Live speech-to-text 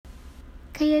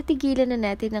Kaya tigilan na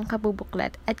natin ang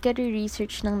kabubuklat at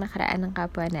kare-research ng nakaraan ng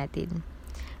kapwa natin.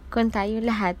 Kung tayo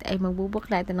lahat ay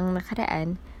magbubuklatan ng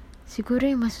nakaraan, siguro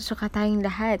ay masusuka tayong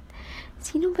lahat.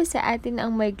 Sino ba sa atin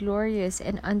ang may glorious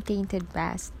and untainted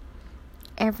past?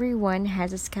 Everyone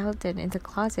has a skeleton in the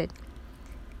closet.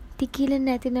 Tigilan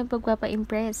natin ang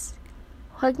pagpapa-impress.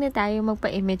 Huwag na tayo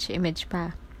magpa-image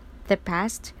pa. The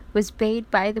past was paid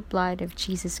by the blood of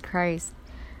Jesus Christ.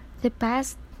 The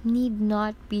past need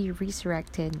not be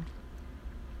resurrected.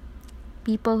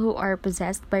 People who are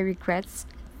possessed by regrets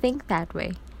think that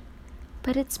way,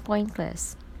 but it's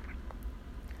pointless.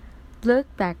 Look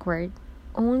backward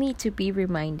only to be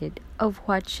reminded of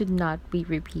what should not be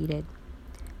repeated.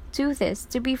 Do this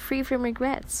to be free from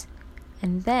regrets,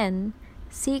 and then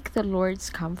seek the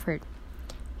Lord's comfort.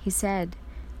 He said,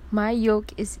 "My yoke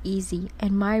is easy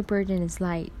and my burden is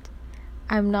light."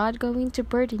 I'm not going to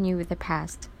burden you with the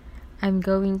past. I'm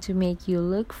going to make you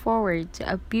look forward to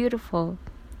a beautiful,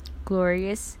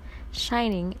 glorious,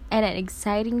 shining, and an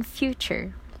exciting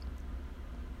future.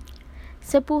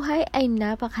 Sa buhay ay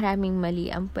napakaraming mali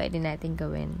ang pwede natin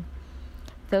gawin.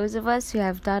 Those of us who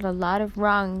have done a lot of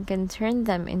wrong can turn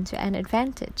them into an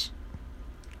advantage.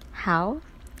 How?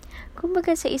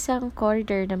 Kumbaga sa isang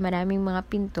corridor na maraming mga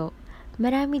pinto,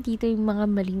 marami dito yung mga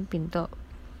maling pinto.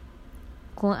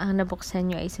 Kung ang nabuksan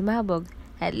nyo ay sumabog,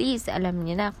 at least alam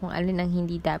niyo na kung alin ang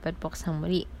hindi dapat buksang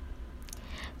muli.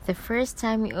 The first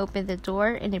time you opened the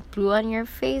door and it blew on your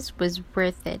face was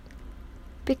worth it,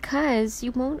 because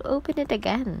you won't open it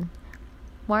again.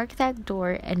 Mark that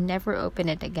door and never open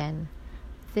it again.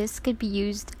 This could be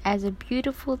used as a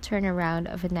beautiful turnaround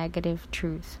of a negative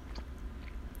truth.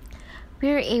 We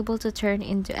are able to turn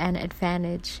into an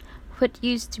advantage what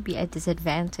used to be a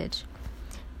disadvantage.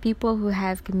 People who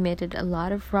have committed a lot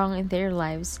of wrong in their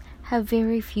lives have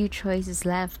very few choices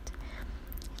left.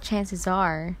 Chances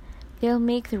are, they'll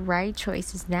make the right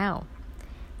choices now.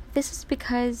 This is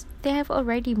because they have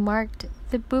already marked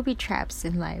the booby traps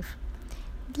in life.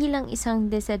 Di lang isang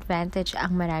disadvantage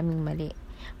ang maraming mali.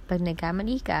 Pag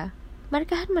nagkamali ka,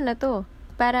 markahan mo na to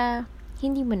para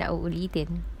hindi mo na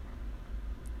uulitin.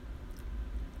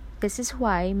 This is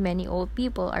why many old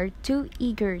people are too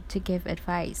eager to give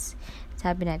advice.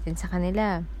 Sabi natin sa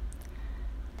kanila,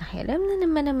 nakialam na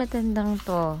naman na matandang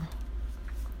to.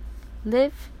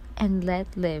 Live and let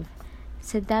live.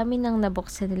 Sa dami ng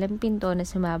nabuksan nilang pinto na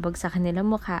sumabog sa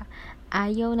kanilang mukha,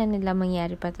 ayaw na nila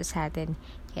mangyari pa to sa atin.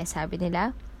 Kaya sabi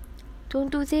nila, don't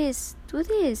do this, don't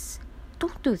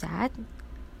do that.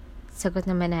 Sagot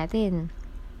naman natin,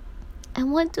 I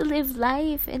want to live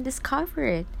life and discover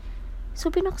it.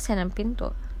 So binuksan ang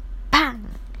pinto.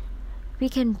 Bang! We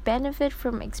can benefit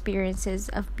from experiences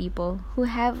of people who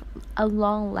have a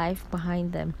long life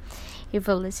behind them. If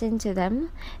we listen to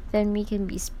them, then we can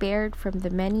be spared from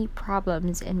the many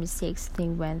problems and mistakes they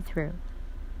went through.